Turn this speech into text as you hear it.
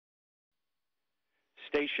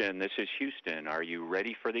Station, this is Houston. Are you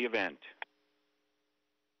ready for the event?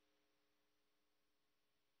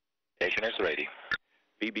 Station is ready.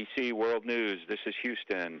 BBC World News, this is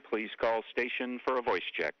Houston. Please call station for a voice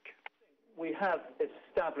check. We have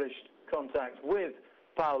established contact with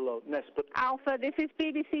Paolo Nespoli. Alpha, this is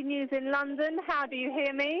BBC News in London. How do you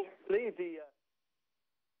hear me? Please,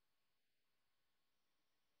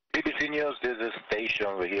 BBC News, this is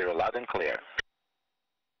station. We hear loud and clear.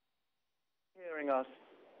 Hearing us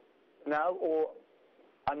now, or...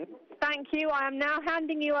 Thank you. I am now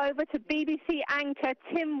handing you over to BBC anchor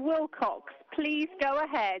Tim Willcox. Please go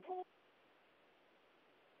ahead.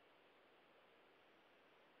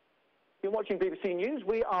 You're watching BBC News.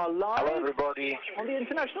 We are live. Hello, everybody. On the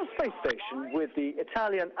International Space Station with the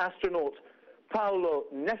Italian astronaut Paolo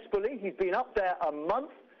Nespoli. He's been up there a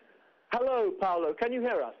month. Hello, Paolo. Can you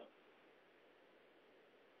hear us?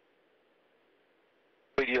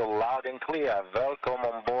 Video loud and clear. Welcome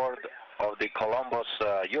on board of the Columbus,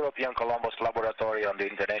 European Columbus Laboratory on the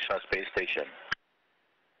International Space Station.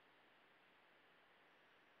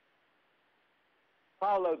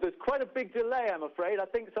 Paolo, there's quite a big delay, I'm afraid. I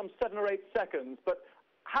think some 7 or 8 seconds. But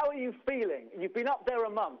how are you feeling? You've been up there a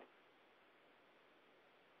month.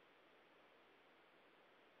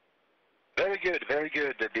 Very good, very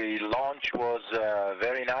good. The launch was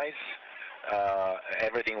very nice.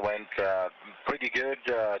 Everything went pretty good.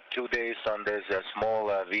 2 days on this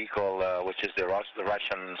small vehicle, which is the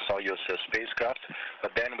Russian Soyuz spacecraft.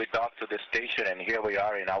 But then we docked to the station, and here we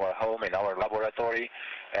are in our home, in our laboratory,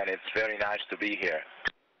 and it's very nice to be here.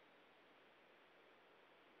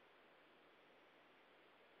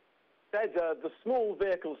 Said the small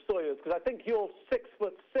vehicle Soyuz, because I think you're 6'6"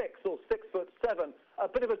 or 6'7", a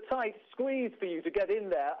bit of a tight squeeze for you to get in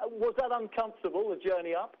there. Was that uncomfortable, the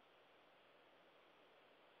journey up?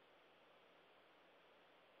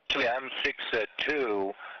 Actually, I'm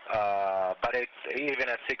 6'2", but even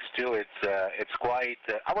at 6'2", it's quite,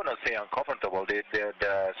 I wouldn't say uncomfortable. The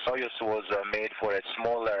Soyuz was made for a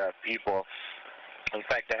smaller people. In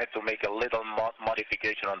fact, I had to make a little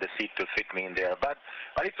modification on the seat to fit me in there, but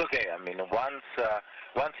it's okay. I mean, once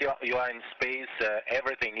you are in space,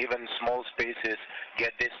 everything, even small spaces,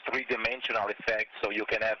 get this three-dimensional effect. So you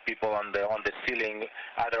can have people on the ceiling,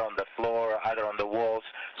 either on the floor, either on the walls.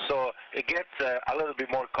 So it gets a little bit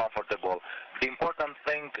more comfortable. The important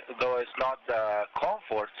thing, though, is not the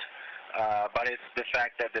comfort. But it's the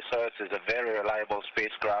fact that the Soyuz is a very reliable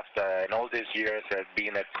spacecraft, and all these years has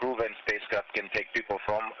been a proven spacecraft, can take people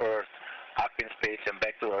from Earth up in space and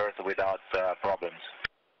back to Earth without problems.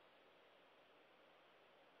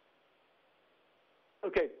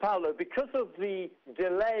 Okay, Paolo, because of the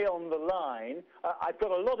delay on the line, I've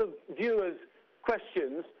got a lot of viewers'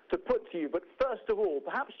 questions to put to you. But first of all,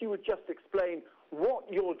 perhaps you would just explain what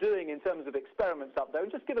you're doing in terms of experiments up there,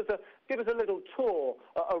 and just give us a little tour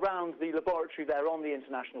around the laboratory there on the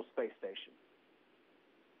International Space Station.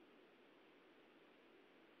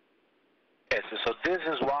 Yes, so this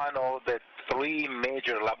is one of the 3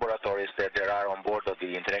 major laboratories that there are on board of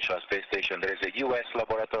the International Space Station. There is a U.S.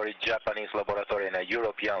 laboratory, Japanese laboratory, and a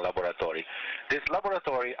European laboratory. These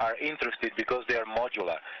laboratories are interested because they are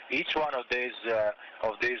modular. Each one of these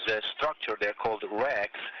structures, they're called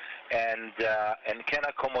racks, and can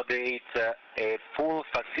accommodate a full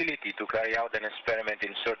facility to carry out an experiment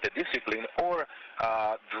in certain discipline, or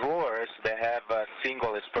drawers that have a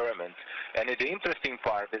single experiment. And the interesting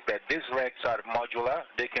part is that these racks are modular.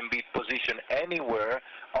 They can be positioned anywhere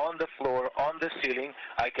on the floor, on the ceiling.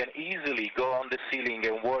 I can easily go on the ceiling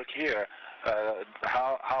and work here,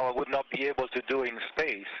 how I would not be able to do in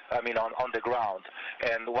space, I mean on the ground.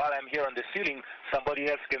 And while I'm here on the ceiling, somebody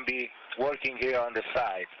else can be working here on the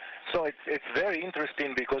side. So it's very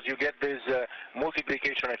interesting because you get this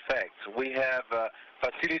multiplication effect. We have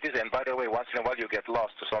facilities, and by the way, once in a while you get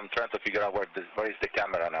lost, so I'm trying to figure out where is the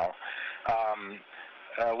camera now.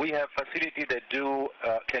 We have facilities that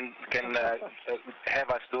can have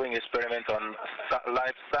us doing experiments on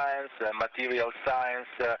life science, material science,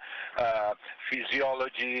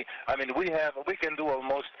 physiology. I mean, we can do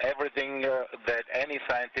almost everything that any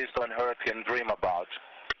scientist on Earth can dream about.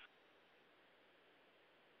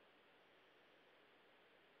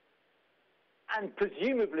 And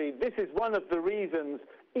presumably, this is one of the reasons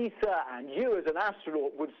ESA and you as an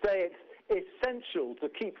astronaut would say it's essential to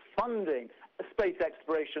keep funding space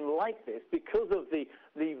exploration like this, because of the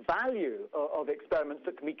value of experiments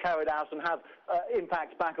that can be carried out and have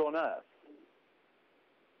impacts back on Earth.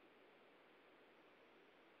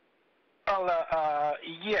 Well,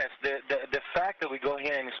 yes, the fact that we go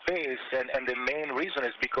here in space, and the main reason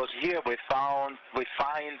is because here we find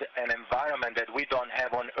an environment that we don't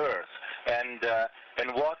have on Earth, and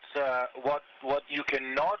what you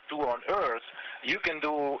cannot do on Earth, you can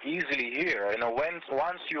do easily here.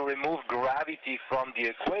 Once you remove gravity from the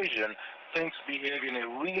equation, things behave in a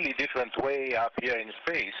really different way up here in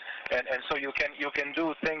space, and so you can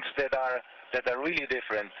do things that are really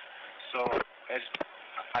different. So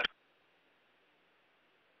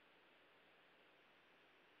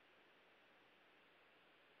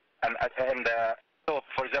so,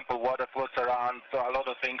 for example, water floats around, so a lot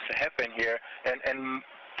of things happen here, and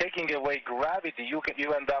taking away gravity, you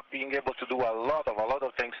end up being able to do a lot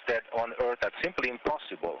of things that on Earth are simply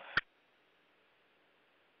impossible.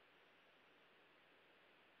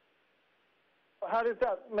 How does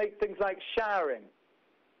that make things like showering?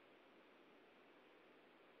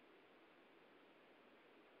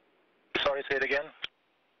 Sorry, say it again.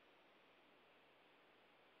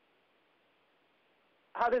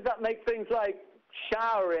 How does that make things like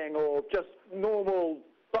showering or just normal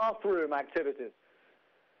bathroom activities?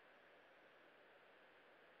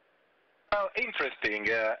 Well, interesting.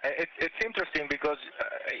 It's interesting because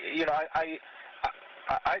I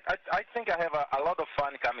think I have a lot of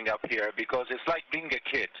fun coming up here because it's like being a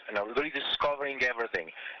kid, rediscovering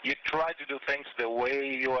everything. You try to do things the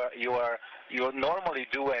way you normally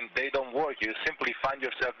do, and they don't work. You simply find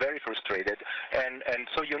yourself very frustrated, and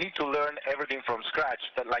so you need to learn everything from scratch.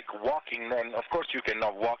 Like walking, and of course you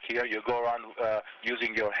cannot walk here. You go around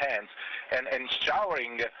using your hands, and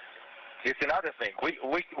showering. It's another thing.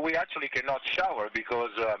 We actually cannot shower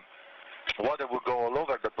because water will go all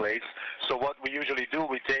over the place. So what we usually do,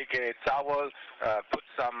 we take a towel, put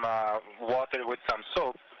some water with some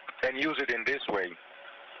soap, and use it in this way.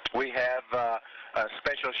 We have a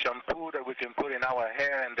special shampoo that we can put in our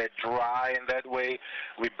hair and they dry in that way.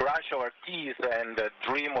 We brush our teeth, and the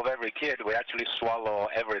dream of every kid, we actually swallow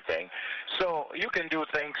everything. So you can do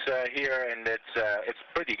things here, and it's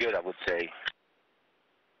pretty good, I would say.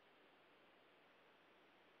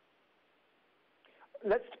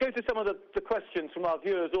 Let's go to some of the questions from our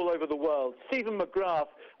viewers all over the world. Stephen McGrath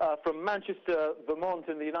from Manchester, Vermont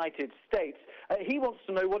in the United States. He wants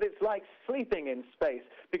to know what it's like sleeping in space,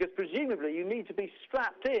 because presumably you need to be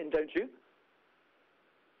strapped in, don't you?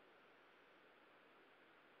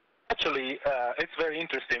 Actually, it's very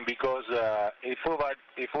interesting because if I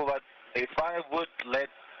would let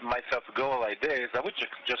myself go like this, I would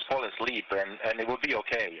just fall asleep and it would be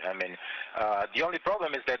okay. I mean, the only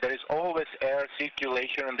problem is that there is always air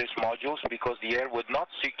circulation in these modules because the air would not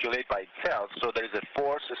circulate by itself, so there is a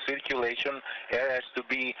forced circulation. Air has to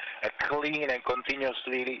be clean and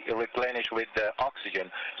continuously replenished with oxygen.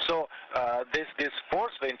 So this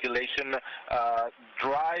forced ventilation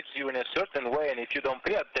drives you in a certain way, and if you don't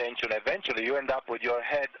pay attention, eventually you end up with your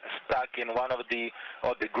head stuck in one of the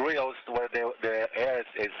grills where the air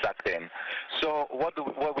is sucked in. So what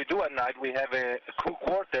we do at night, we have a crew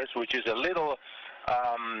quarters, which is a little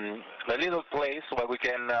place where we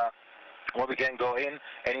can go in,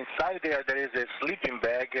 and inside there is a sleeping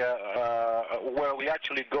bag where we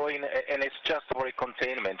actually go in, and it's just for a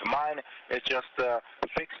containment. Mine is just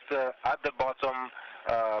fixed at the bottom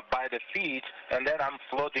by the feet, and then I'm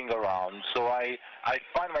floating around. So I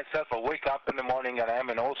find myself, I wake up in the morning and I'm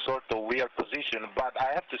in all sorts of weird position, but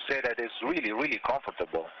I have to say that it's really, really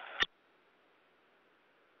comfortable.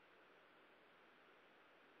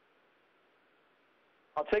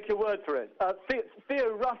 I'll take your word for it.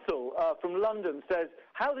 Theo Russell from London says,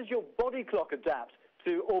 how does your body clock adapt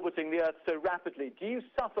to orbiting the Earth so rapidly? Do you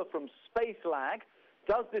suffer from space lag?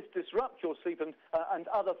 Does this disrupt your sleep and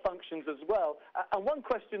other functions as well? And one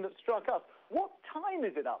question that struck us, what time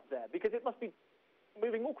is it up there? Because it must be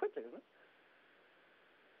moving more quickly, isn't it?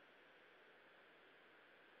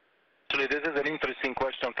 Actually, this is an interesting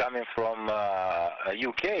question coming from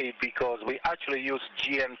UK because we actually use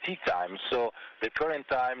GMT time. So the current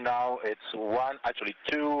time now it's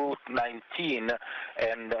 2:19,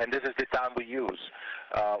 and this is the time we use.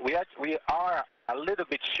 We are a little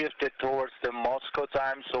bit shifted towards the Moscow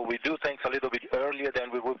time, so we do things a little bit earlier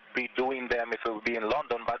than we would be doing them if we would be in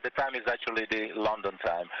London, but the time is actually the London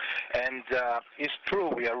time. And it's true,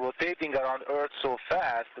 we are rotating around Earth so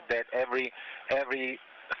fast that every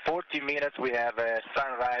 40 minutes we have a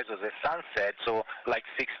sunrise or a sunset, so like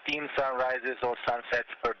 16 sunrises or sunsets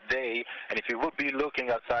per day, and if you would be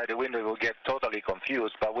looking outside the window, you will get totally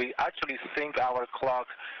confused. But we actually sync our clock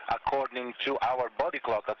according to our body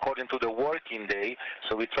clock, according to the working day,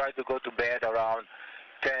 so we try to go to bed around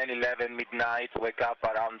 10, 11, midnight, wake up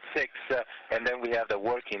around 6, and then we have the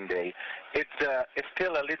working day. It's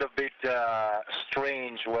still a little bit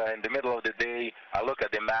strange where in the middle of the day I look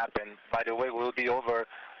at the map, and by the way, we'll be over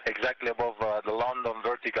exactly above the London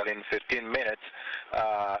vertical in 15 minutes.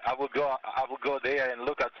 I would go there and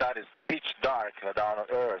look outside. It's pitch dark down on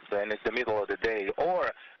Earth, and it's the middle of the day.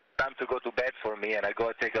 Or time to go to bed for me, and I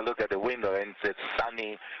go take a look at the window, and it's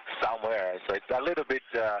sunny somewhere. So it's a little bit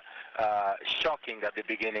shocking at the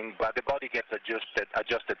beginning, but the body gets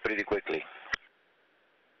adjusted pretty quickly.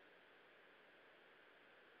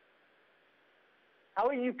 How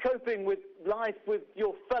are you coping with life with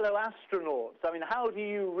your fellow astronauts? I mean, how do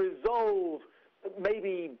you resolve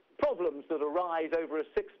maybe problems that arise over a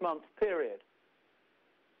 6-month period?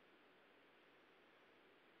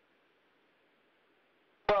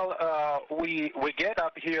 Well, we get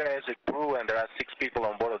up here as a crew, and there are 6 people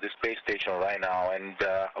on board of the space station right now, and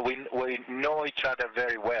we know each other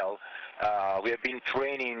very well. We have been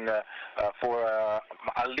training for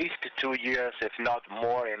at least 2 years, if not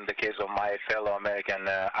more, in the case of my fellow American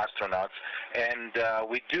astronauts, and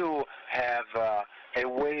we do have a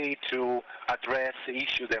way to address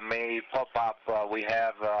issues that may pop up. We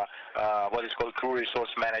have what is called crew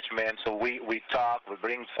resource management, so we talk, we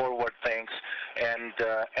bring forward things, and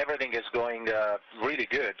everything is going really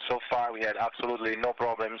good. So far we had absolutely no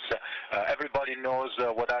problems. Everybody knows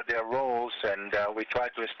what are their roles, and we try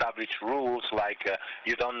to establish rules like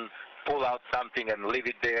you don't pull out something and leave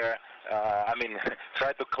it there. I mean,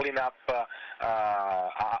 try to clean up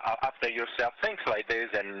after yourself, things like this,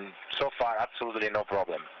 and so far absolutely no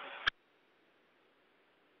problem.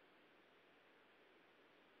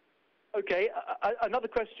 Okay, another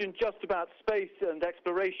question just about space and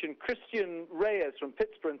exploration. Christian Reyes from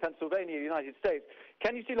Pittsburgh in Pennsylvania, United States.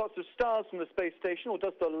 Can you see lots of stars from the space station, or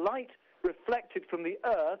does the light reflected from the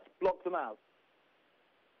Earth block them out?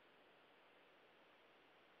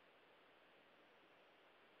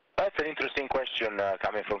 That's an interesting question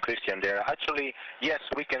coming from Christian there. Actually, yes,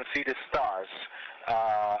 we can see the stars.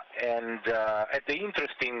 And the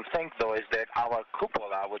interesting thing, though, is that our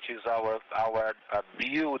cupola, which is our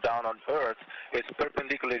view down on Earth, is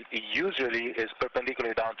usually is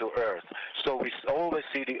perpendicular down to Earth. So we always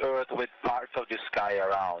see the Earth with parts of the sky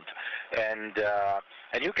around.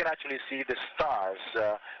 And you can actually see the stars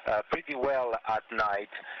pretty well at night.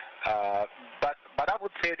 But I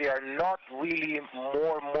would say they are not really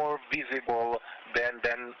more visible than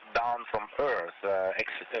down from Earth.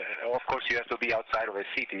 Of course, you have to be outside of a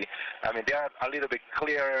city. I mean, they are a little bit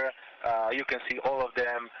clearer. You can see all of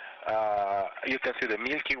them. You can see the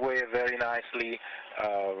Milky Way very nicely,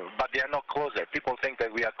 but they are not closer. People think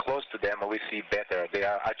that we are close to them and we see better. They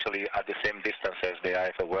are actually at the same distance as they are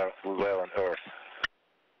if we were on Earth.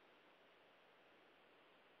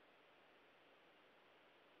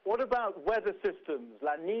 What about weather systems,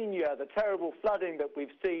 La Nina, the terrible flooding that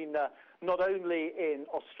we've seen not only in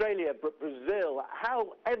Australia but Brazil?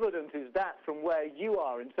 How evident is that from where you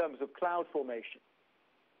are in terms of cloud formation?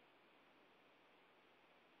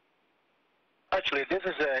 Actually, this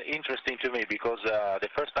is interesting to me because the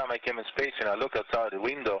first time I came in space and I looked outside the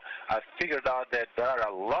window, I figured out that there are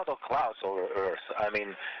a lot of clouds over Earth. I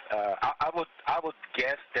mean, I would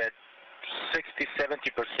guess that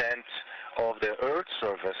 60–70% of the Earth's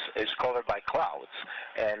surface is covered by clouds,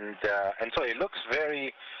 and so it looks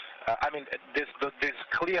very. I mean, these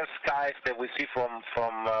clear skies that we see from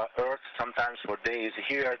Earth sometimes for days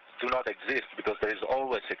here do not exist because there is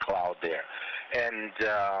always a cloud there, and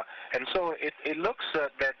so it looks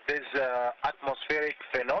that these atmospheric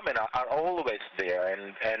phenomena are always there,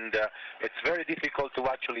 and it's very difficult to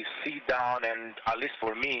actually see down. And at least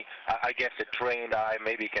for me, I guess a trained eye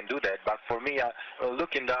maybe can do that, but for me,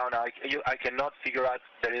 looking down, I cannot figure out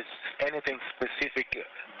there is anything specific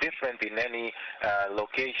different in any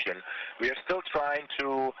location. We are still trying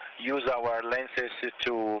to use our lenses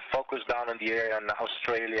to focus down on the area in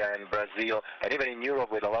Australia and Brazil, and even in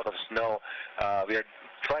Europe with a lot of snow. We are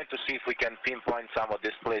trying to see if we can pinpoint some of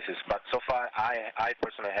these places, but so far I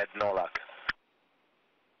personally had no luck.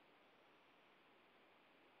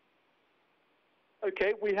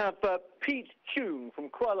 Okay, we have Pete Chung from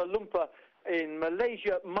Kuala Lumpur in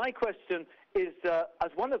Malaysia. My question is,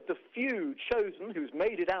 as one of the few chosen who's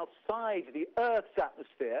made it outside the Earth's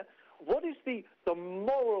atmosphere, what is the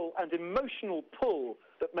moral and emotional pull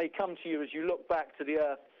that may come to you as you look back to the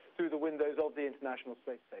Earth through the windows of the International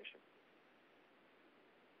Space Station?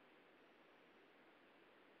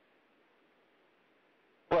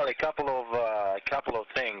 Well, a couple of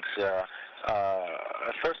things.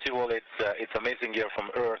 First of all, it's amazing here from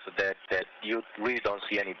Earth that you really don't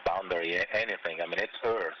see any boundary, anything. I mean, it's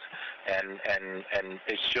Earth, and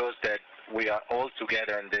it shows that we are all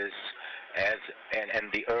together in this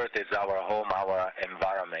and the Earth is our home, our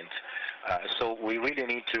environment. So we really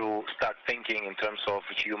need to start thinking in terms of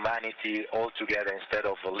humanity all together instead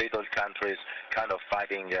of little countries kind of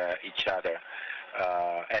fighting each other.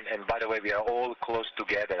 And by the way, we are all close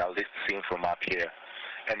together, at least seen from up here.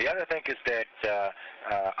 And the other thing is that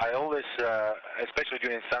I always, especially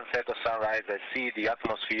during sunset or sunrise, I see the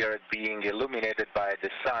atmosphere being illuminated by the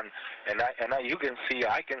sun, and I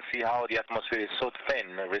can see how the atmosphere is so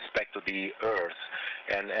thin in respect to the Earth,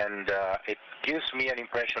 and it gives me an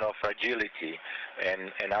impression of fragility,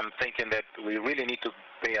 and I'm thinking that we really need to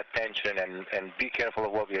pay attention and be careful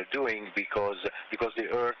of what we are doing because the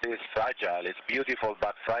Earth is fragile. It's beautiful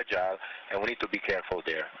but fragile, and we need to be careful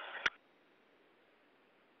there.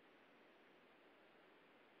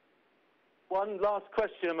 One last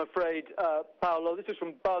question, I'm afraid, Paolo. This is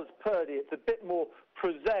from Buzz Purdy. It's a bit more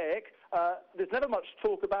prosaic. There's never much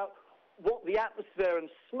talk about what the atmosphere and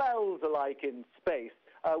smells are like in space.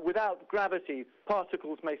 Without gravity,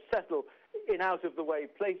 particles may settle in out-of-the-way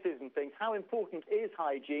places and things. How important is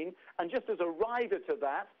hygiene? And just as a rider to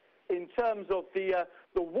that, in terms of the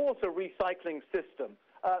water recycling system,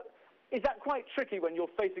 is that quite tricky when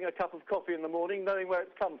you're facing a cup of coffee in the morning, knowing where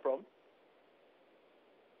it's come from?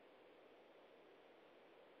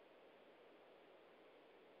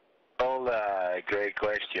 All great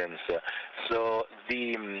questions. So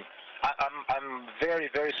I'm very,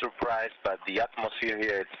 very surprised, but the atmosphere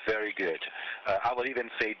here is very good. I would even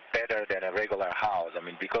say better than a regular house. I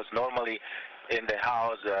mean, because normally in the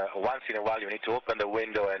house, once in a while you need to open the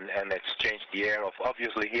window and exchange the air.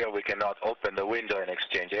 Obviously here we cannot open the window and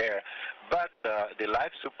exchange air, but the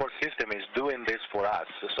life support system is doing this for us.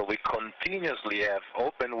 So we continuously have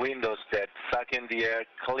open windows that suck in the air,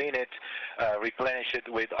 clean it, replenish it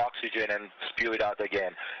with oxygen and spew it out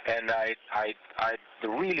again. And I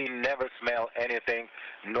really never smell anything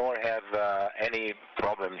nor have any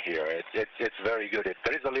problem here. It's very good.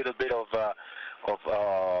 There is a little bit of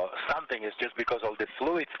something is just because all the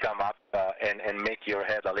fluids come up and make your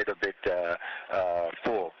head a little bit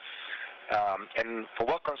full. And for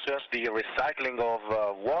what concerns the recycling of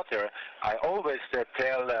water, I always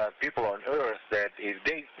tell people on Earth that if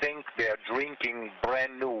they think they are drinking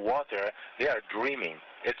brand new water, they are dreaming.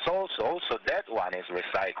 It's also that one is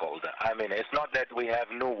recycled. I mean, it's not that we have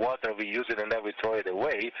new water, we use it and then we throw it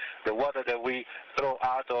away. The water that we throw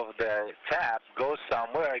out of the tap goes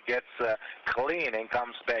somewhere, gets clean and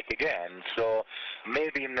comes back again. So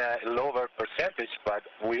maybe in a lower percentage, but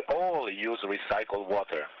we all use recycled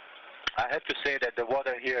water. I have to say that the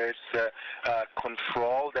water here is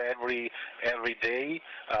controlled every day.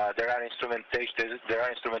 There are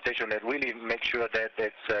instrumentation that really make sure that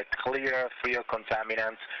it's clear, free of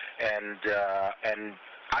contaminants, and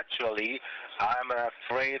actually, I'm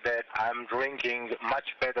afraid that I'm drinking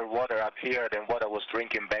much better water up here than what I was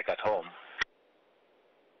drinking back at home.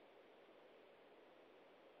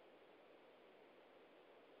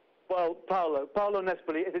 Well, Paolo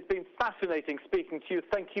Nespoli, it has been fascinating speaking to you.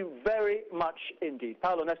 Thank you very much indeed.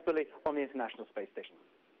 Paolo Nespoli on the International Space Station.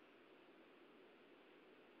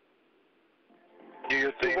 Do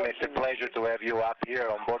you think it's a pleasure to have you up here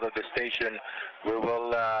on board of the station? We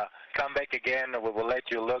will come back again. We will let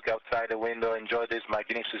you look outside the window, enjoy this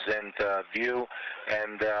magnificent view,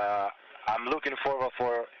 and I'm looking forward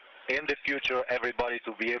for, in the future, everybody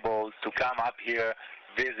to be able to come up here,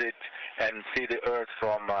 visit, and see the Earth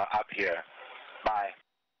from up here. Bye.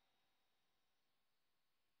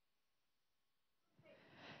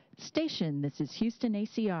 Station, this is Houston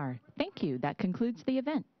ACR. Thank you. That concludes the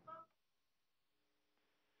event.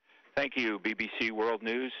 Thank you, BBC World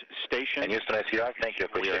News Station. And Houston ACR, thank you.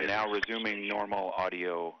 We are now resuming normal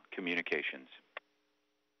audio communications.